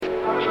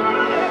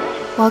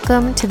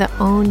Welcome to the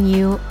Own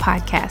You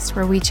podcast,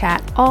 where we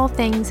chat all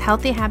things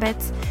healthy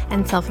habits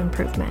and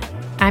self-improvement.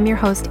 I'm your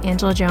host,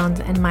 Angela Jones,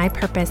 and my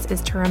purpose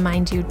is to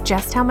remind you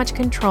just how much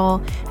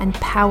control and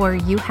power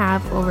you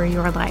have over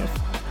your life.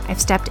 I've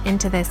stepped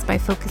into this by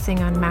focusing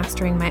on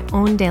mastering my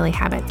own daily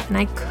habits, and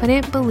I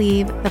couldn't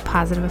believe the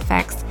positive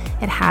effects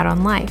it had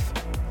on life.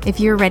 If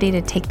you're ready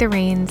to take the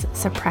reins,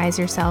 surprise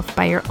yourself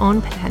by your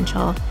own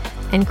potential,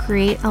 and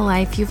create a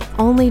life you've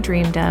only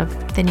dreamed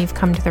of, then you've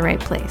come to the right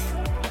place.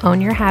 Own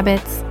your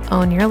habits,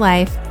 own your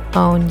life,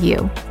 own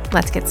you.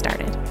 Let's get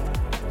started.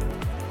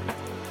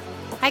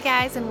 Hi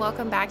guys, and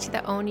welcome back to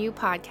the Own You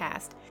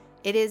podcast.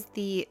 It is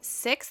the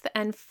 6th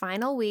and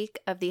final week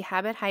of the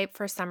Habit Hype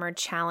for Summer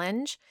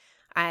Challenge.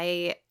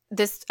 I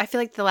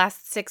feel like the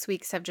last 6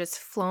 weeks have just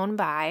flown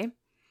by.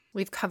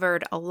 We've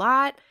covered a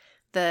lot.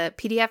 The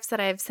PDFs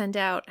that I've sent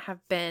out have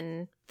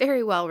been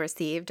very well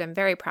received. I'm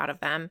very proud of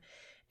them.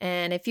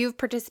 And if you've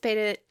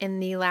participated in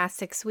the last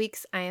 6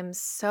 weeks, I am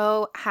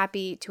so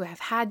happy to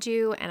have had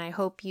you, and I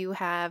hope you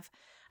have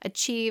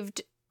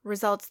achieved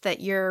results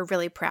that you're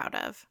really proud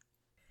of.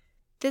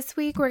 This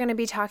week, we're going to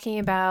be talking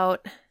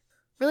about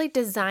really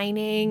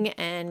designing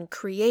and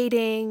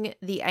creating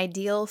the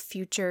ideal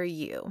future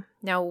you.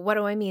 Now, what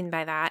do I mean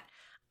by that?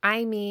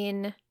 I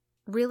mean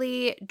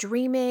really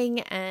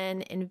dreaming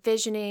and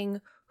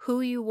envisioning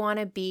who you want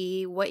to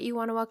be, what you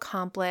want to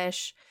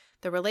accomplish,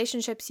 the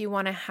relationships you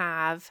want to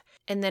have,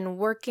 and then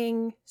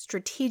working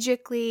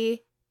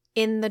strategically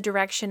in the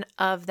direction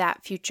of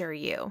that future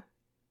you.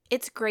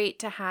 It's great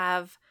to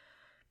have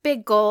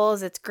big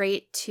goals. It's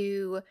great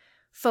to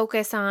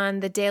focus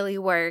on the daily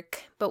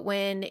work, but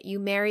when you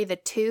marry the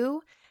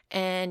two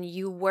and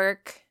you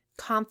work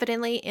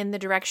confidently in the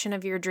direction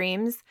of your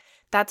dreams,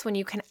 that's when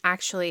you can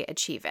actually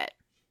achieve it.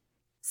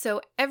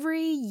 So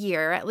every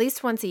year, at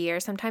least once a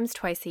year, sometimes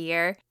twice a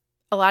year,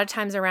 a lot of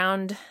times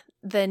around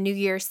the New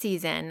Year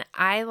season,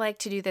 I like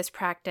to do this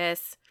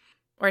practice,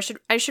 or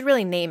I should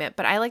really name it,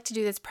 but I like to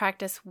do this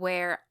practice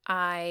where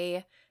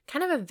I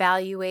kind of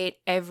evaluate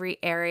every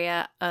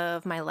area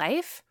of my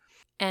life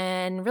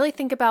and really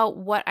think about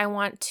what I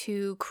want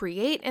to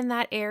create in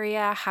that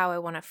area, how I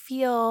want to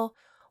feel,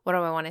 what do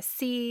I want to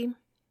see.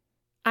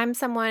 I'm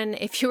someone,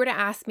 if you were to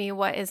ask me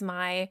what is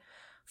my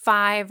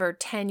 5 or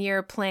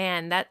 10-year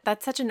plan,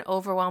 that's such an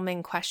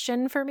overwhelming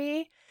question for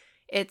me.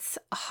 It's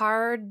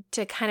hard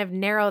to kind of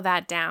narrow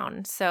that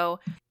down. So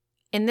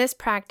in this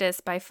practice,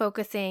 by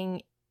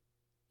focusing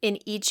in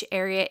each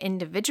area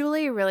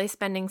individually, really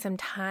spending some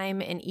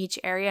time in each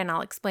area, and I'll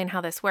explain how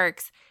this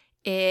works,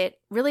 it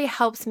really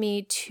helps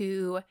me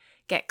to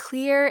get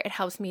clear. It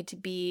helps me to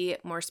be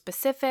more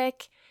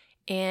specific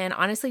and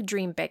honestly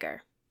dream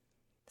bigger.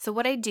 So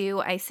what I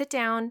do, I sit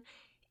down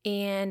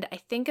and I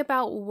think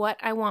about what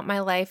I want my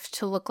life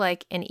to look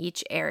like in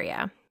each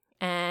area.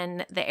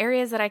 And the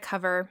areas that I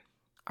cover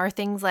are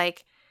things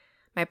like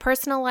my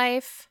personal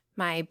life,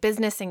 my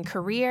business and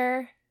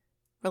career,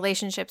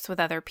 relationships with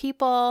other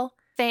people,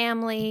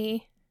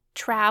 family,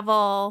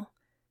 travel,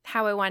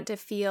 how I want to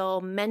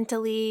feel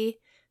mentally,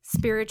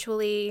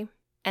 spiritually,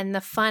 and the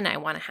fun I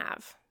want to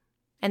have.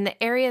 And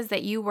the areas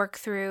that you work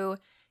through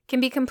can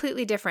be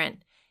completely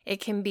different. It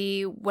can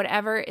be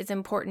whatever is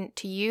important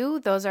to you.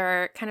 Those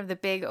are kind of the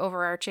big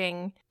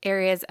overarching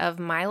areas of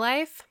my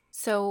life.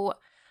 So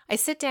I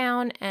sit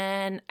down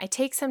and I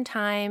take some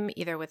time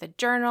either with a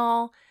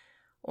journal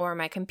or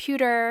my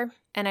computer,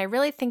 and I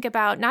really think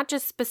about not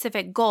just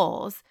specific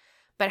goals,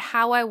 but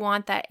how I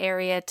want that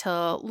area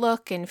to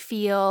look and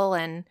feel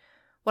and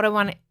what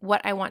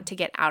I want to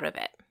get out of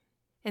it.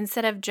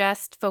 Instead of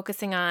just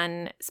focusing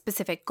on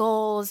specific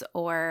goals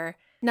or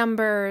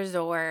numbers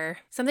or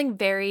something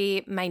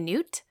very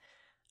minute,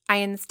 I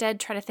instead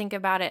try to think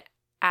about it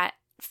at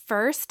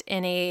first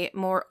in a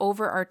more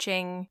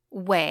overarching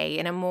way,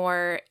 in a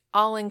more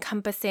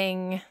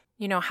all-encompassing,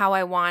 how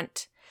I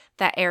want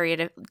that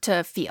area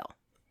to feel.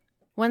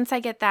 Once I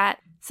get that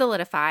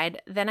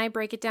solidified, then I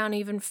break it down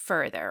even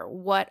further.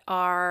 What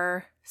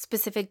are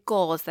specific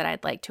goals that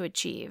I'd like to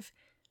achieve?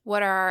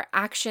 What are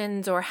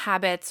actions or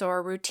habits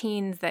or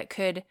routines that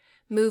could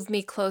move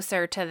me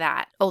closer to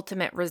that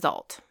ultimate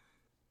result?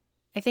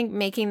 I think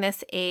making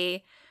this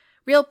a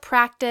real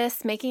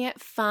practice, making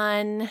it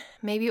fun,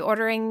 maybe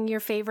ordering your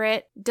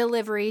favorite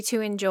delivery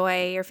to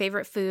enjoy, your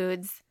favorite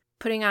foods,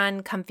 putting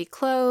on comfy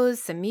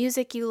clothes, some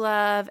music you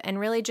love, and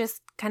really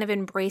just kind of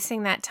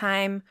embracing that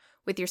time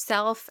with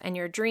yourself and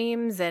your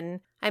dreams.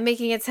 And I'm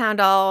making it sound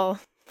all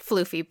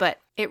floofy, but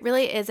it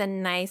really is a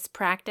nice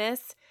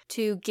practice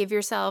to give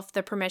yourself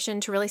the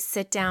permission to really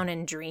sit down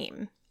and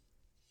dream.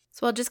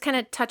 So I'll just kind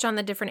of touch on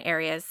the different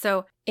areas.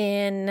 So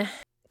in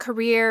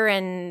career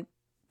and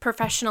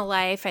professional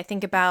life, I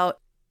think about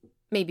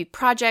maybe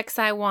projects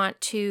I want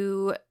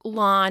to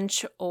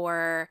launch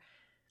or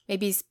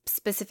maybe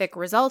specific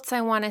results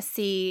I want to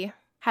see.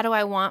 How do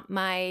I want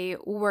my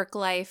work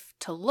life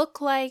to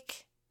look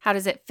like? How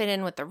does it fit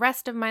in with the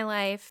rest of my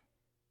life?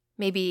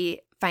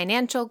 Maybe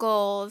financial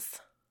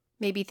goals,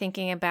 maybe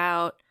thinking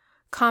about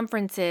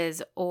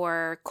conferences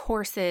or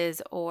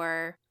courses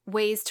or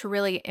ways to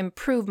really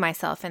improve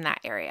myself in that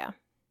area.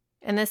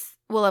 And this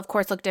will, of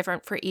course, look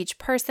different for each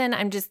person.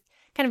 I'm just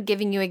kind of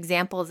giving you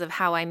examples of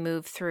how I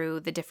move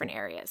through the different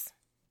areas.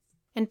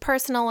 In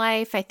personal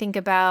life, I think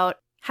about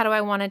how do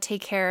I want to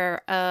take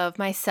care of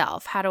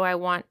myself? How do I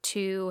want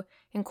to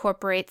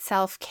incorporate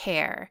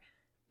self-care?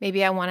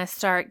 Maybe I want to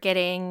start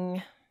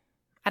getting,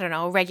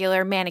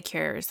 regular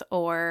manicures,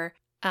 or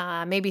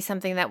maybe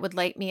something that would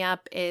light me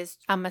up is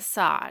a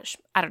massage.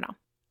 I don't know.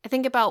 I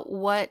think about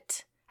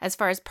as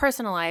far as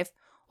personal life,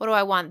 what do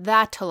I want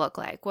that to look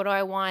like? What do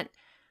I want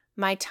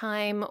my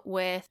time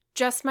with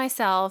just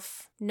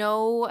myself,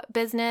 no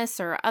business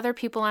or other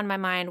people on my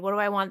mind? What do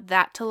I want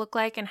that to look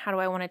like, and how do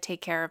I want to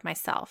take care of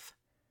myself?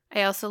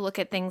 I also look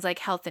at things like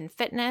health and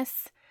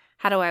fitness.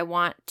 How do I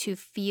want to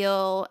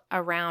feel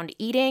around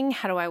eating?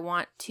 How do I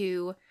want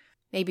to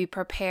maybe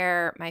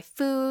prepare my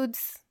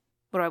foods?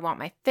 What do I want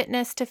my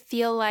fitness to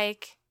feel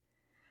like?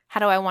 How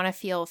do I want to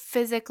feel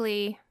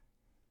physically?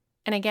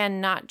 And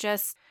again, not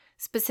just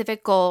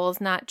specific goals,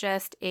 not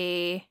just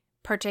a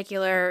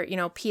particular,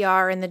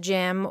 PR in the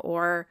gym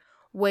or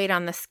weight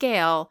on the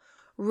scale,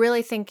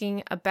 really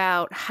thinking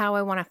about how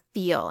I want to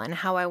feel and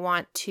how I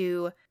want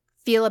to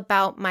feel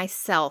about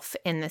myself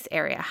in this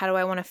area. How do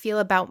I want to feel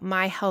about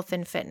my health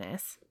and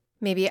fitness?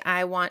 Maybe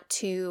I want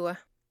to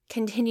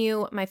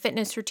continue my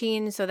fitness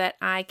routine so that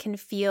I can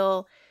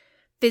feel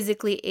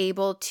physically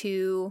able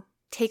to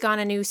take on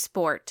a new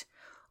sport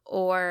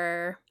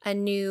or a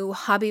new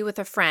hobby with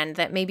a friend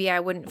that maybe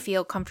I wouldn't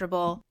feel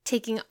comfortable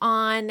taking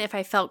on if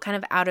I felt kind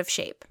of out of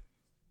shape.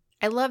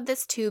 I love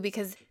this too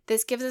because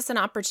this gives us an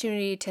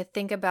opportunity to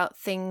think about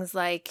things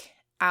like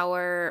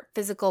our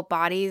physical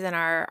bodies and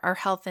our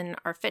health and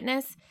our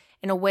fitness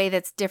in a way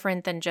that's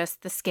different than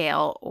just the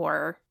scale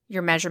or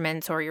your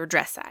measurements or your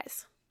dress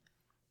size.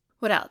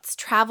 What else?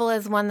 Travel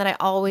is one that I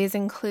always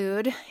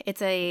include.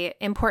 It's an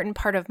important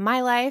part of my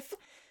life.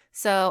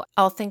 So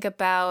I'll think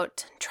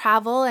about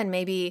travel and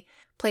maybe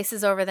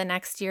places over the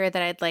next year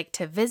that I'd like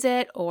to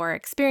visit or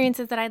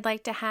experiences that I'd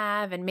like to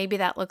have. And maybe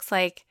that looks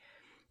like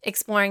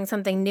exploring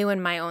something new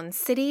in my own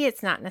city.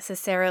 It's not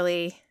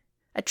necessarily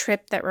a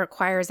trip that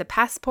requires a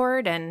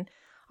passport and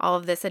all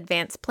of this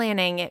advanced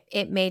planning.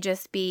 It may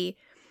just be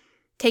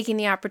taking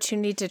the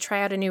opportunity to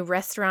try out a new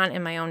restaurant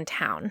in my own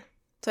town.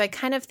 So I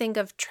kind of think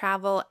of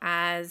travel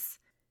as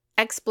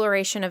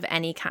exploration of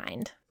any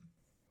kind.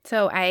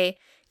 So I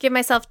give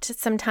myself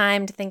some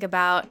time to think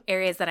about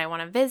areas that I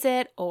want to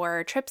visit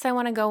or trips I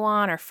want to go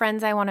on or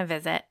friends I want to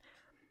visit.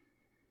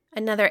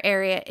 Another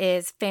area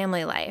is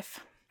family life.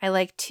 I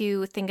like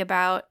to think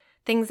about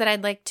things that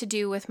I'd like to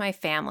do with my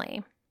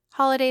family,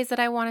 holidays that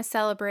I want to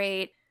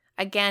celebrate.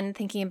 Again,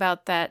 thinking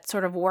about that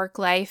sort of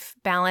work-life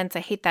balance. I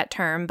hate that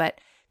term, but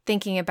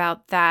thinking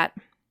about that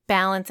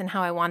balance and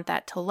how I want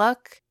that to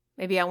look.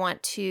 Maybe I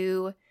want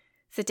to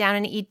sit down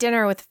and eat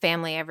dinner with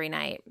family every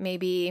night.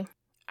 Maybe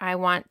I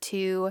want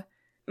to,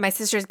 my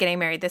sister's getting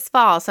married this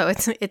fall, so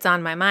it's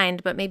on my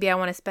mind, but maybe I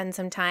want to spend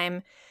some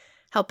time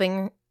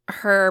helping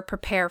her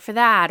prepare for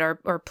that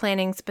or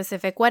planning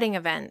specific wedding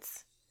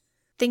events.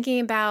 Thinking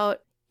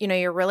about,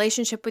 your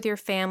relationship with your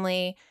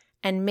family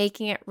and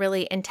making it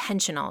really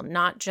intentional,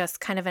 not just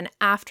kind of an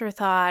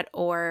afterthought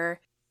or,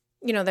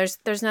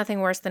 there's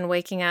nothing worse than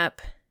waking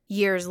up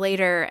years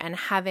later and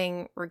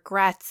having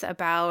regrets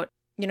about,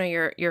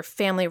 your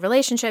family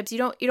relationships. You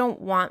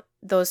don't want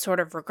those sort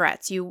of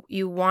regrets.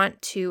 You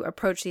want to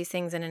approach these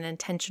things in an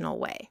intentional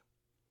way.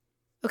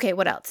 Okay,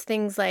 what else?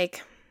 Things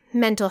like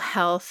mental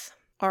health.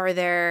 Are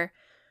there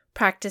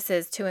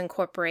practices to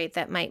incorporate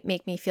that might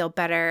make me feel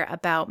better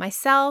about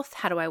myself?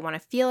 How do I want to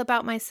feel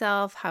about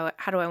myself? How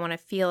do I want to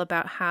feel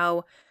about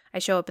how I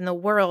show up in the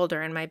world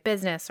or in my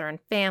business or in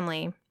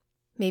family?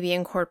 Maybe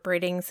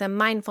incorporating some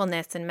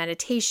mindfulness and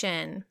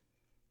meditation.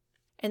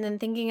 And then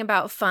thinking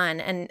about fun.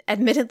 And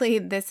admittedly,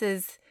 this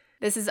is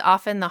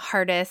often the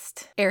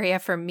hardest area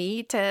for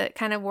me to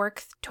kind of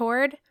work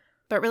toward.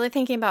 But really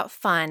thinking about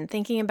fun,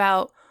 thinking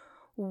about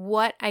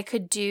what I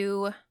could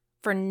do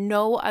for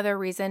no other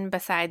reason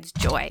besides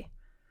joy.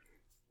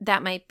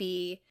 That might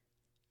be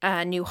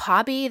a new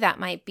hobby. That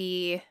might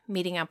be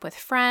meeting up with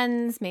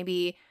friends,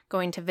 maybe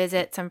going to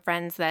visit some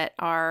friends that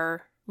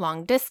are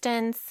long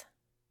distance.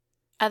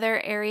 Other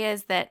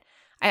areas that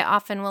I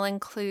often will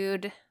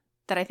include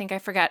that I think I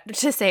forgot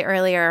to say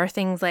earlier are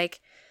things like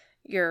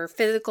your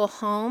physical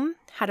home.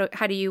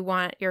 How do you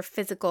want your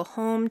physical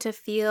home to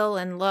feel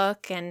and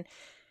look? And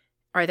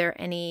are there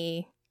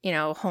any,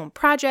 home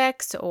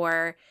projects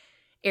or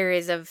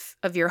areas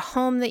of your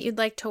home that you'd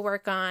like to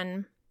work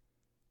on?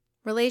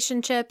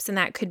 Relationships, and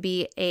that could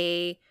be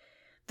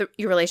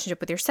your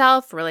relationship with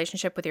yourself,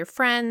 relationship with your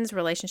friends,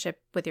 relationship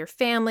with your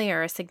family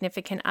or a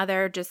significant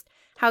other, just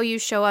how you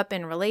show up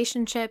in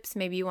relationships.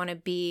 Maybe you want to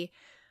be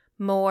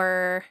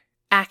more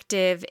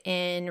active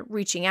in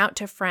reaching out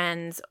to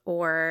friends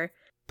or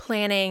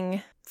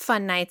planning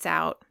fun nights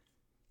out.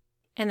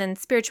 And then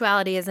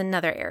spirituality is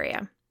another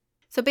area.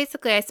 So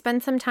basically, I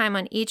spend some time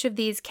on each of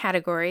these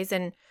categories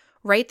and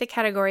write the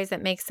categories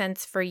that make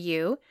sense for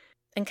you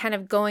and kind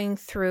of going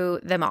through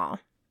them all.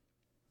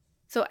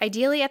 So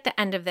ideally at the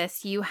end of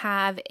this, you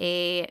have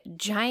a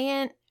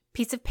giant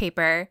piece of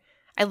paper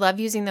I love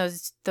using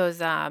those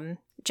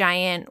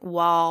giant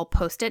wall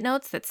Post-it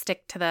notes that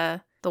stick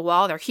to the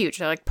wall. They're huge.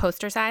 They're like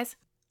poster size.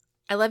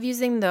 I love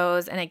using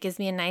those, and it gives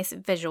me a nice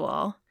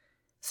visual.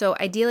 So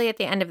ideally at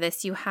the end of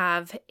this, you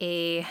have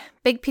a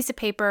big piece of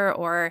paper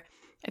or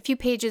a few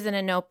pages in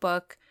a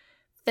notebook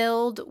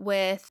filled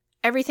with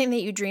everything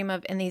that you dream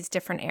of in these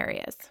different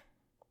areas.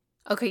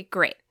 Okay,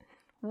 great.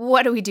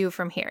 What do we do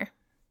from here?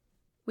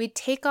 We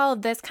take all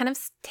of this, kind of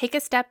take a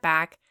step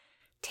back,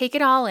 take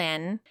it all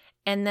in,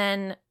 and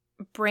then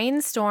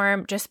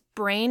brainstorm, just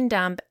brain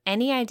dump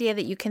any idea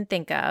that you can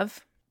think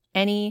of,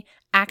 any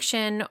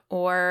action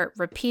or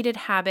repeated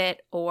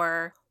habit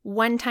or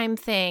one-time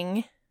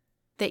thing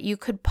that you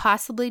could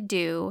possibly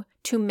do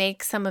to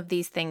make some of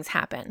these things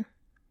happen.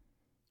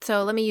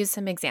 So let me use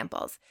some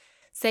examples.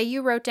 Say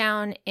you wrote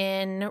down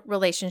in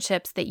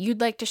relationships that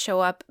you'd like to show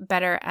up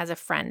better as a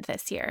friend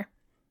this year.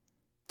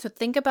 So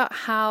think about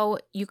how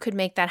you could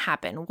make that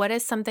happen. What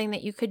is something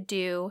that you could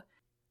do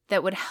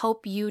that would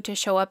help you to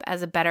show up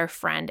as a better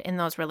friend in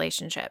those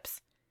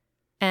relationships?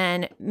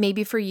 And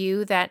maybe for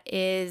you, that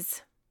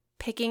is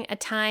picking a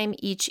time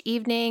each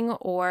evening,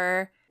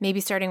 or maybe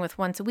starting with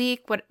once a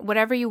week,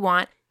 whatever you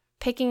want,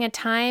 picking a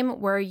time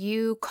where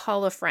you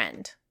call a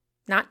friend,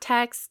 not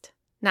text,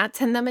 not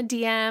send them a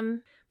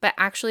DM, but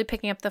actually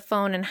picking up the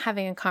phone and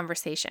having a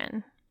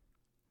conversation.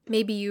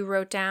 Maybe you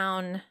wrote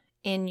down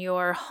in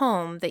your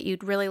home that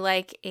you'd really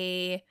like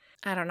you'd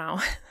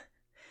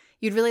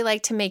really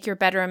like to make your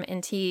bedroom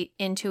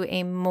into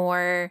a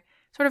more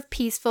sort of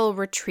peaceful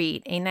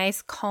retreat, a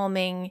nice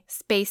calming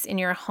space in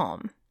your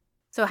home.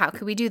 So how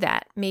could we do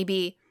that?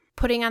 Maybe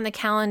putting on the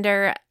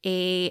calendar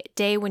a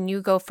day when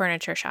you go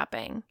furniture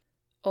shopping,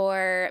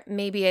 or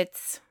maybe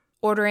it's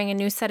ordering a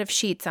new set of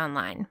sheets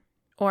online,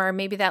 or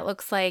maybe that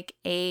looks like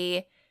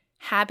a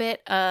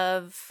habit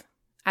of,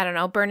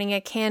 burning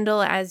a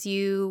candle as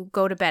you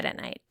go to bed at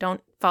night.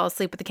 Don't fall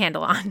asleep with the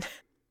candle on.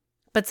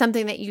 But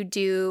something that you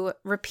do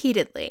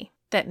repeatedly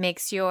that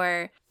makes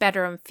your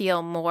bedroom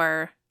feel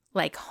more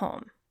like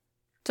home.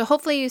 So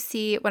hopefully you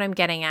see what I'm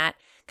getting at,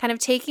 kind of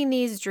taking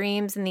these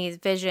dreams and these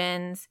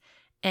visions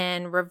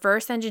and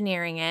reverse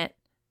engineering it,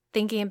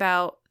 thinking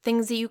about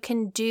things that you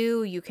can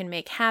do, you can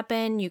make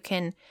happen, you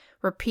can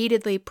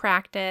repeatedly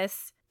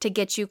practice to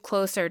get you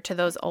closer to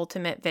those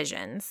ultimate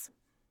visions.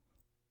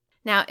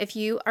 Now, if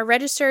you are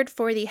registered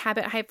for the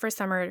Habit Hype for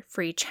Summer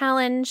free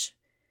challenge,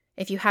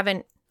 if you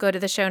haven't, go to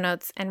the show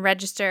notes and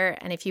register.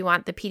 And if you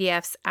want the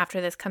PDFs after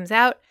this comes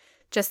out,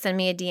 just send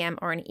me a DM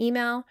or an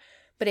email.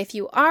 But if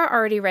you are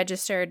already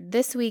registered,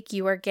 this week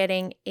you are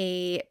getting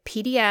a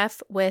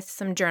PDF with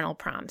some journal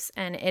prompts.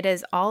 And it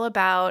is all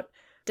about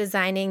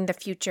designing the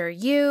future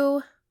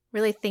you,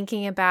 really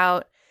thinking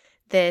about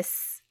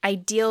this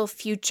ideal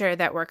future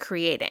that we're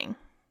creating.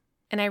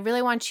 And I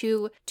really want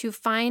you to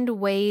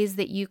find ways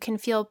that you can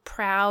feel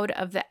proud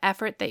of the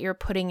effort that you're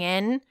putting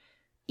in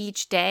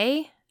each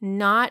day,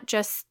 not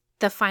just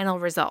the final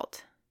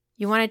result.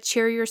 You want to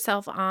cheer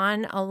yourself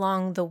on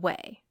along the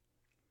way.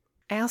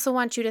 I also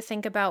want you to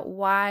think about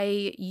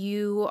why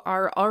you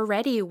are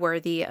already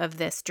worthy of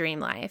this dream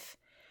life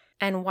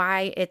and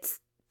why it's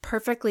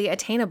perfectly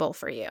attainable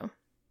for you.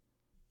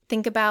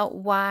 Think about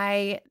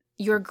why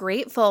you're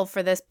grateful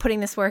for this, putting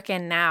this work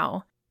in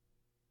now.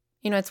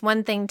 It's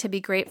one thing to be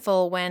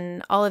grateful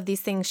when all of these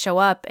things show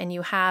up and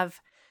you have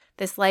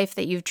this life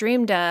that you've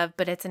dreamed of,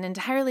 but it's an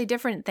entirely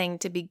different thing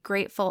to be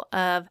grateful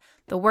of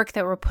the work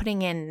that we're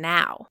putting in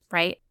now,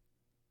 right?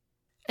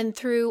 And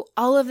through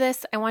all of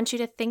this, I want you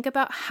to think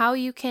about how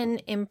you can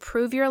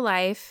improve your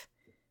life,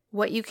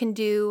 what you can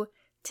do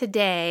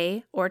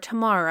today or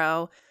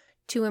tomorrow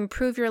to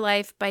improve your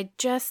life by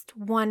just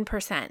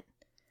 1%.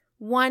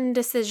 One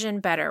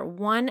decision better,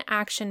 one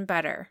action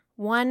better,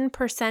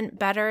 1%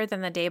 better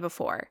than the day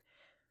before.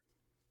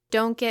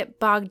 Don't get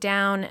bogged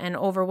down and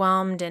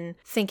overwhelmed and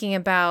thinking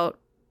about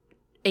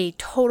a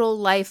total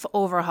life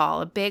overhaul,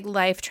 a big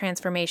life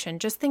transformation.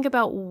 Just think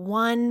about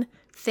one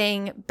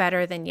thing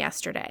better than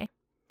yesterday.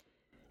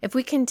 If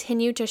we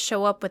continue to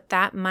show up with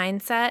that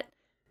mindset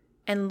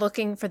and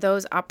looking for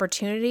those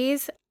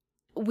opportunities,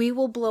 we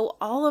will blow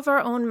all of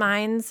our own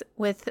minds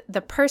with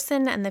the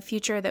person and the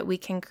future that we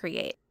can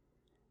create.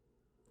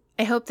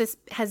 I hope this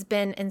has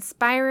been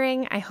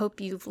inspiring. I hope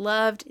you've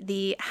loved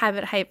the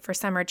Habit Hype for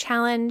Summer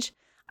Challenge.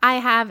 I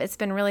have. It's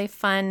been really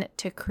fun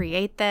to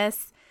create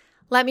this.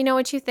 Let me know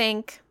what you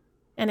think.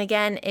 And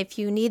again, if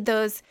you need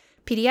those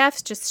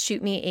PDFs, just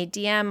shoot me a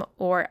DM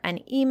or an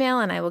email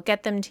and I will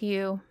get them to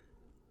you.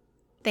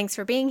 Thanks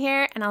for being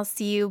here, and I'll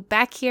see you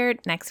back here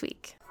next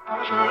week.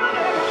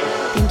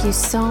 Thank you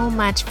so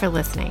much for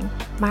listening.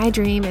 My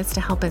dream is to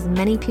help as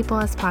many people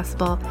as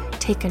possible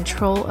take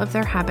control of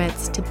their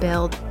habits to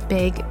build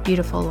big,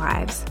 beautiful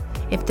lives.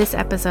 If this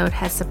episode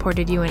has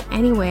supported you in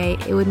any way,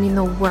 it would mean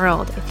the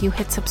world if you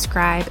hit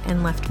subscribe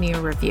and left me a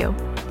review.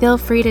 Feel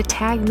free to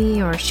tag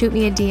me or shoot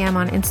me a DM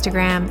on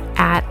Instagram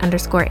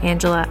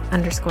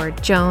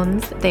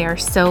 @_Angela_Jones. They are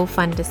so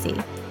fun to see.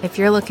 If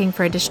you're looking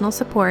for additional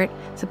support,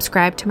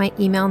 subscribe to my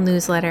email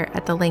newsletter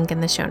at the link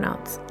in the show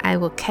notes. I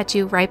will catch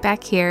you right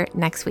back here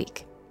next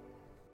week.